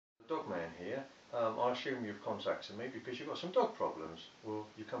Dog Man here. I assume you've contacted me because you've got some dog problems. Well,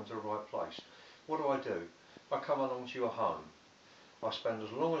 you come to the right place. What do? I come along to your home. I spend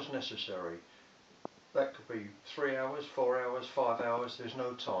as long as necessary. That could be 3 hours, 4 hours, 5 hours, there's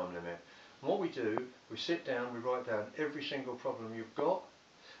no time limit. And what we do, we sit down, we write down every single problem you've got,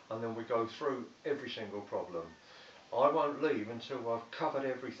 and then we go through every single problem. I won't leave until I've covered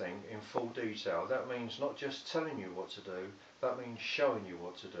everything in full detail. That means not just telling you what to do, that means showing you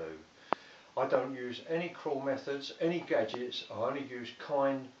what to do. I don't use any cruel methods, any gadgets. I only use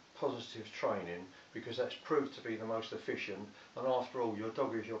kind, positive training because that's proved to be the most efficient, and after all, your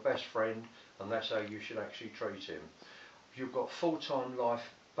dog is your best friend and that's how you should actually treat him. You've got full-time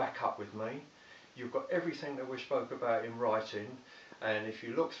life back up with me. You've got everything that we spoke about in writing, and if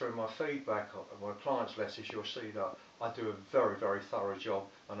you look through my feedback of my clients' letters, you'll see that I do a very, very thorough job,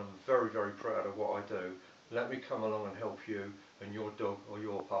 and I'm very, very proud of what I do. Let me come along and help you and your dog or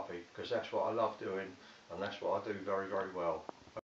your puppy, because that's what I love doing and that's what I do very, very well.